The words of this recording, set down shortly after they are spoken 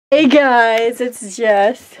Hey guys, it's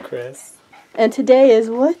Jess. Chris. And today is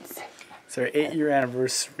what? It's our 8-year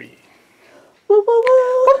anniversary. Woo, woo,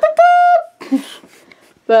 woo.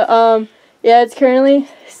 But yeah, it's currently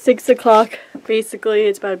 6 o'clock. Basically,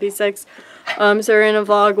 it's about to be 6. So we're gonna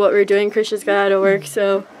vlog what we're doing. Chris just got out of work,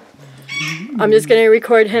 so I'm just gonna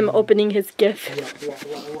record him opening his gift.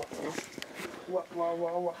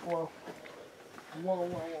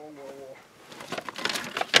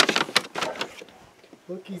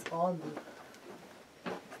 Look, he's on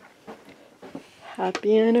me.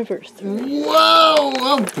 Happy anniversary. Whoa!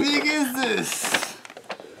 How big is this?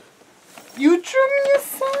 You drew me a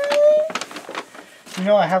sign? You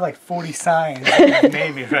know I have like 40 signs.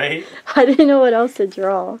 Maybe, right? I didn't know what else to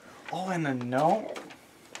draw. Oh, and a note?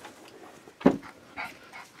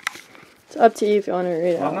 It's up to you if you want to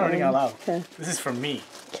read it. Well, I'm not reading out loud. Okay. This is for me.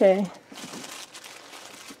 Okay.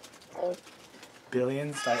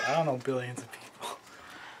 Billions? Like, I don't know billions of people.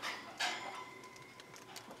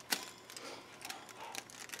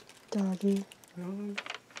 Doggy. I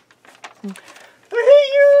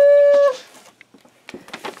hate you!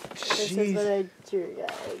 This is what I drew,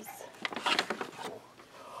 guys.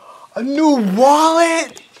 A new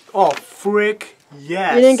wallet? Oh, frick,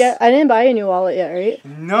 yes. I didn't buy a new wallet yet, right?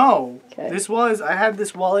 No. Okay. I had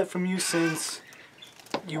this wallet from you since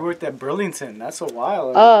you worked at Burlington. That's a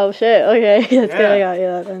while ago. Oh, shit. Okay. That's good Yeah. I got you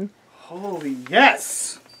that then. Holy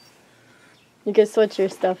yes! You can switch your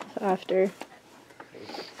stuff after.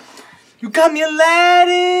 You got me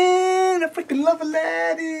Aladdin! I freaking love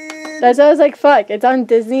Aladdin! That's why I was like, fuck, it's on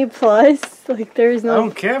Disney Plus. Like, there's I no...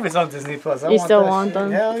 don't care if it's on Disney Plus. You still that want shit.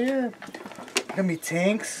 them? Hell yeah. Got me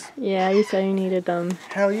tanks. Yeah, you said you needed them.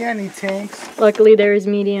 Hell yeah, I need tanks. Luckily, there is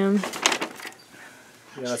medium.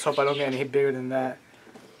 Yeah, let's hope I don't get any bigger than that.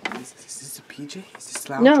 Is this a PJ? Is this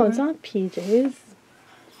lounge? No, it's not PJs.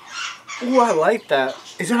 Ooh, I like that.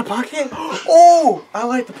 Is that a pocket? Oh, I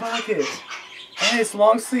like the pocket. And it's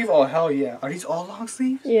long sleeve. Oh, hell yeah. Are these all long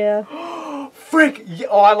sleeves? Yeah. Frick. Yeah.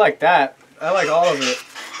 Oh, I like that. I like all of it.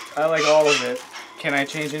 I like all of it. Can I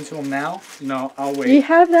change into them now? No, I'll wait. You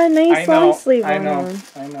have that nice long sleeve I one know. on.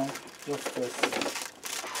 I know. What's this?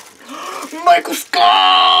 Michael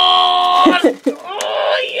Scott!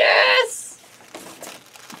 Oh, yes!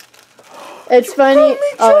 It's funny.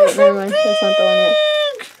 Oh, wait, never mind. That's not the one yet.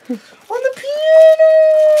 On the piano!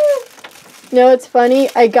 No, it's funny.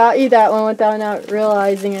 I got you that one without not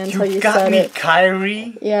realizing it until you got said me it.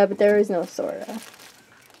 Kyrie? Yeah, but there was no Sora.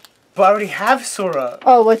 But I already have Sora.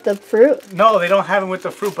 Oh, with the fruit? No, they don't have it with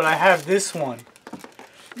the fruit, but I have this one.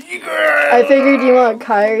 Yeah. I figured you want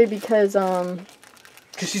Kyrie because,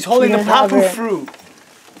 Because she's holding the didn't have papa her. fruit.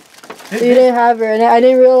 you didn't have her, and I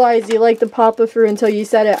didn't realize you liked the Papa fruit until you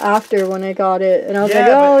said it after when I got it, and I was Yeah, like,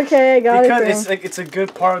 oh, but okay, I got it for Because him. it's a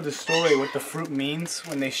good part of the story what the fruit means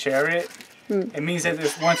when they share it. It means that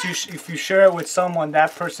if you share it with someone,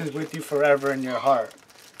 that person's with you forever in your heart.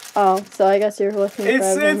 Oh, so I guess you're with me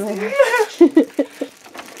forever. It's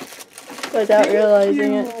Without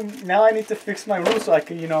realizing it. Now I need to fix my room so I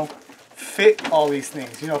can, fit all these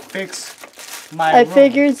things. Fix my I room.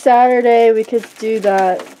 figured Saturday we could do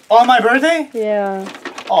that. On my birthday? Yeah.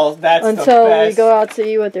 Oh, that's Until the best we go out to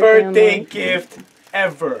eat with your birthday family. gift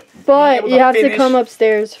ever. But Being you able have to finish- come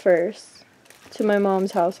upstairs first to my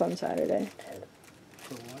mom's house on Saturday.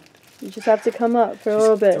 For what? You just have to come up for a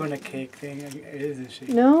little bit. Doing a cake thing, isn't she?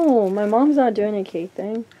 No, my mom's not doing a cake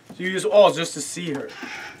thing. So you just to see her.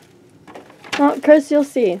 Oh, Chris, you'll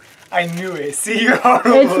see. I knew it. See, you're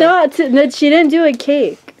horrible. It's not. She didn't do a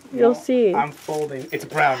cake. You'll No, see. I'm folding. It's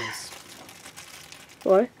brownies.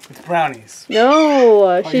 What? It's brownies.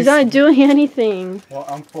 No, she's you not see- doing anything. Well,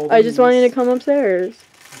 I'm folding. I just want you these. to come upstairs.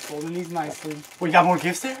 I'm folding these nicely. Well, you got more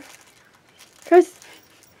gifts there? Chris,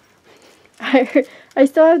 I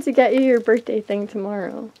still have to get you your birthday thing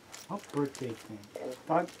tomorrow. What birthday thing?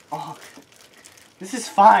 Oh, this is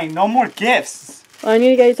fine. No more gifts. Well, I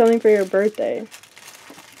need to get you something for your birthday.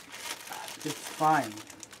 It's fine.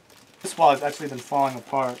 This wallet's actually been falling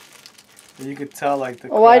apart. You could tell, like, the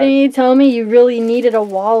Why crack- didn't you tell me you really needed a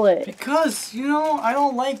wallet? Because, I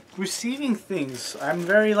don't like receiving things. I'm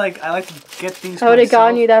very, I like to get things I would have myself.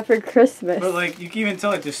 gotten you that for Christmas. But, you can even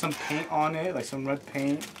tell, there's some paint on it, like some red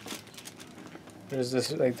paint. There's this,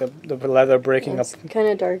 the leather breaking up. It's kind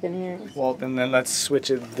of dark in here. Well, and then let's switch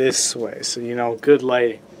it this way, so, good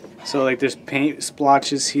lighting. So, there's paint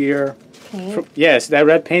splotches here. Paint? Yes, that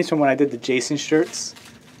red paint's from when I did the Jason shirts.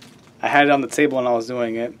 I had it on the table when I was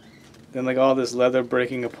doing it. Then, all this leather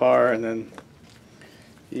breaking apart, and then,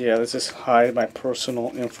 yeah, let's just hide my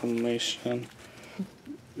personal information.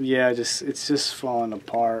 Yeah, it's just falling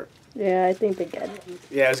apart. Yeah, I think they get it.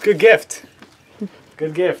 Yeah, it's a good gift.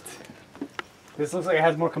 Good gift. This looks like it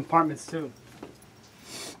has more compartments too.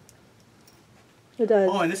 It does.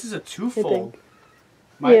 Oh, and this is a 2-fold. think.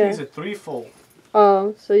 My Yeah. thing's a 3-fold.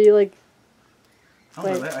 Oh, so you like Oh,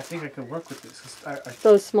 Wait. I think I could work with this. 'Cause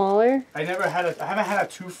so smaller? I haven't had a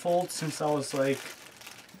 2-fold since I was like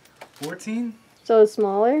 14. So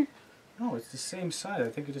smaller? No, it's the same size. I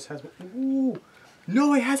think it just has. Ooh,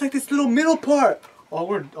 no, it has like this little middle part.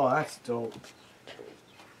 Oh, that's dope.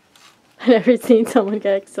 I've never seen someone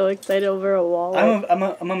get so excited over a wallet. I'm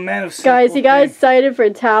a man of. Guys, you got things. excited for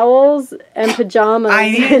towels and pajamas.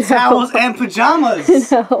 I need towels and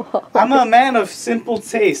pajamas. No. I'm a man of simple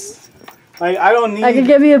taste. Like I don't need. I could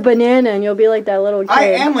give you a banana and you'll be like that little kid. I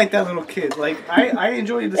am like that little kid. Like I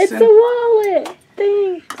enjoy the. It's a wallet.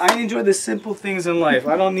 Thanks. I enjoy the simple things in life.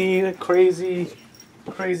 I don't need crazy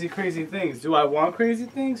things. Do I want crazy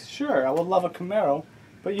things? Sure, I would love a Camaro,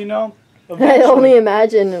 but you know. I only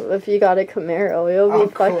imagine if you got a Camaro, you'll I'll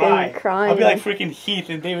be fucking crying. I'll be like freaking Heath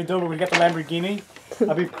and David Dobrik when we got the Lamborghini.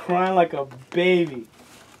 I'll be crying like a baby.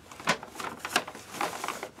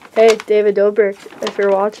 Hey, David Dobrik, if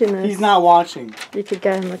you're watching this, He's not watching. you could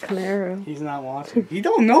get him a Camaro. He's not watching. He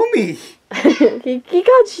don't know me. he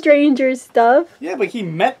got stranger stuff. Yeah, but he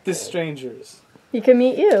met the strangers. He could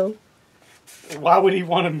meet you Why would he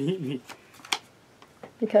want to meet me?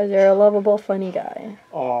 because you're a lovable, funny guy.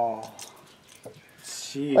 Oh.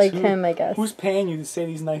 Jeez. Like him, I guess. Who's paying you to say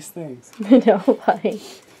these nice things? Nobody.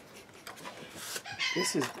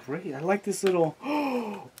 This is great. I like this little.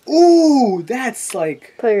 Ooh, that's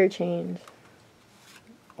like. Put your change.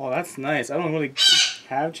 Oh, that's nice. I don't really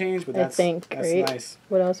have change, but I that's think, right? nice.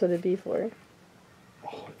 What else would it be for?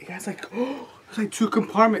 Oh, it has like. It's like 2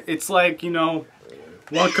 compartments. It's like, you know,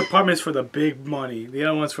 one compartment's for the big money. The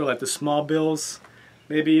other one's for like the small bills.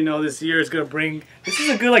 Maybe, you know, this year is gonna bring. This is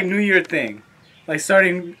a good like New Year thing. Like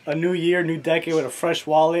starting a new year, new decade with a fresh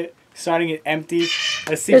wallet, starting it empty.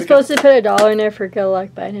 Let's see. You're supposed to put $1 in there for good luck,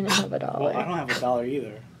 but I didn't have $1. Well, I don't have $1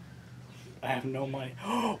 either. I have no money.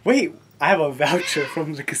 Wait, I have a voucher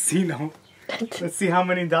from the casino. Let's see how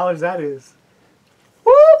many dollars that is.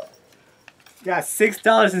 Woo! Got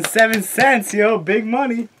 $6.07, yo, big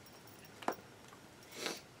money.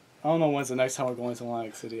 I don't know when's the next time we're going to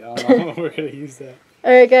Atlantic City. I don't know when we're gonna use that.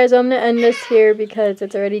 Alright guys, I'm gonna end this here because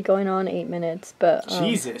it's already going on 8 minutes, but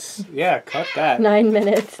Jesus, yeah, cut that. 9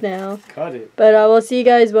 minutes now. Cut it. But we'll see you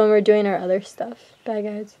guys when we're doing our other stuff. Bye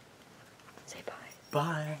guys. Say bye.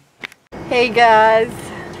 Bye. Hey guys,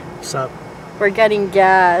 What's up? we're getting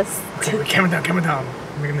gas. Okay, camera down.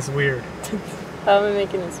 I'm making this weird. How am I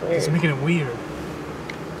making this It's weird? making it weird.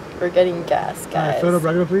 We're getting gas, guys. Fill it up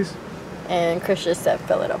regular, please. And Chris just said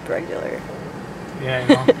fill it up regular. Yeah,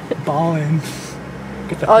 you know, ballin'.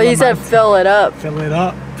 Oh, he said fill it up. Fill it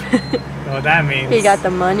up. You know what that means? He got the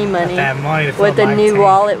money. Got that money to fill With the my new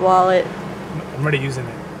tank. wallet. I'm already using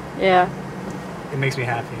it. Yeah. It makes me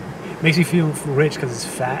happy. It makes me feel rich because it's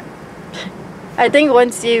fat. I think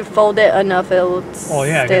once you fold it enough, it'll Oh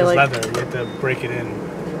yeah, stay it's like... leather. You have to break it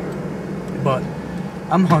in. But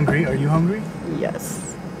I'm hungry. Are you hungry?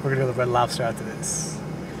 Yes. We're gonna go to the Red Lobster after this.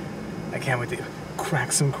 I can't wait to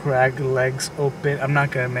crack some crag legs open. I'm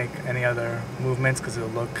not gonna make any other movements because it'll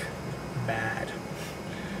look bad.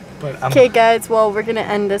 But I'm Okay guys, well we're gonna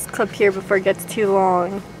end this clip here before it gets too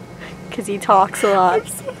long. Because he talks a lot.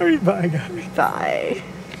 sorry. Bye guys. Bye.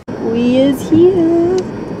 We is here.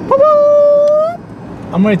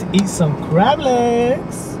 I'm ready to eat some crab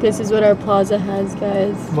legs. This is what our plaza has,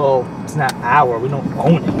 guys. Well, it's not our. We don't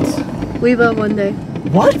own it. We will one day.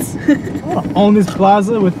 What? I want to own this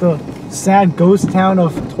plaza with the sad ghost town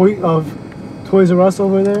of Toys R Us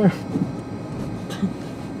over there.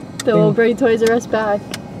 Then we'll bring Toys R Us back.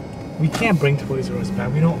 We can't bring Toys R Us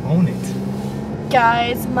back. We don't own it.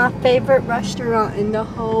 Guys, my favorite restaurant in the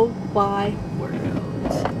whole wide world.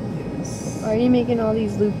 Yes. Why are you making all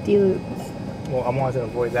these loop-de-loops? Well, I wanted to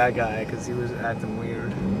avoid that guy because he was acting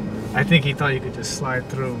weird. I think he thought you could just slide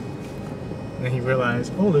through. And then he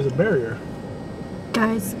realized, oh, there's a barrier.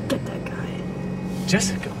 Guys, get that guy.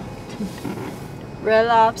 Jessica. Red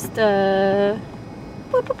Lobster.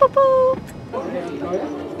 Boop, boop, boop,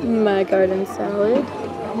 boop. My garden salad.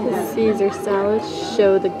 The Caesar salad.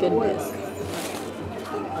 Show the goodness.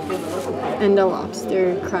 And a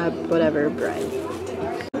lobster, crab, whatever bread.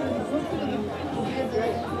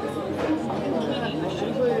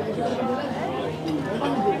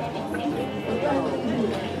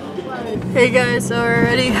 Hey guys, so we're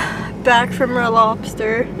already back from Red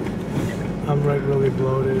Lobster. I'm like really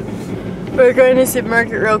bloated. We're going to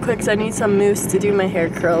supermarket real quick because I need some mousse to do my hair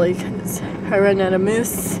curly because I ran out of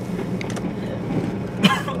mousse.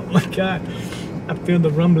 Oh my god. I feel the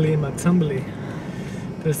rumbly in my tumbly.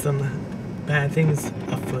 There's some bad things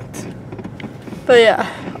afoot. But yeah,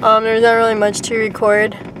 there's not really much to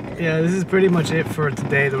record. Yeah, this is pretty much it for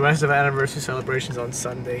today. The rest of the anniversary celebrations on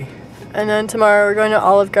Sunday. And then tomorrow we're going to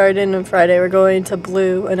Olive Garden, and Friday we're going to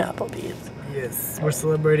Blue and Applebee's. Yes, we're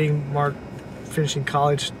celebrating Mark finishing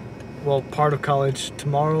college, well, part of college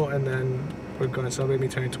tomorrow, and then we're going to celebrate me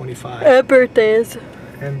turning 25. And birthdays.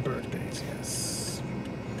 And birthdays, yes.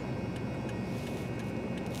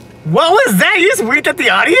 What was that? You just winked at the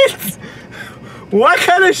audience? What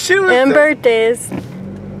kind of shit was And that? birthdays.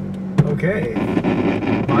 Okay.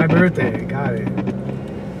 My birthday, got it.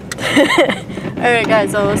 Alright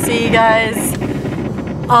guys, so we'll see you guys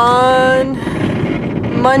on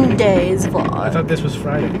Monday's I vlog. thought this was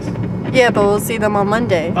Fridays. Yeah, but we'll see them on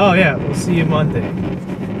Monday. Oh yeah, we'll see you Monday.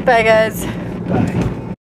 Bye guys. Bye.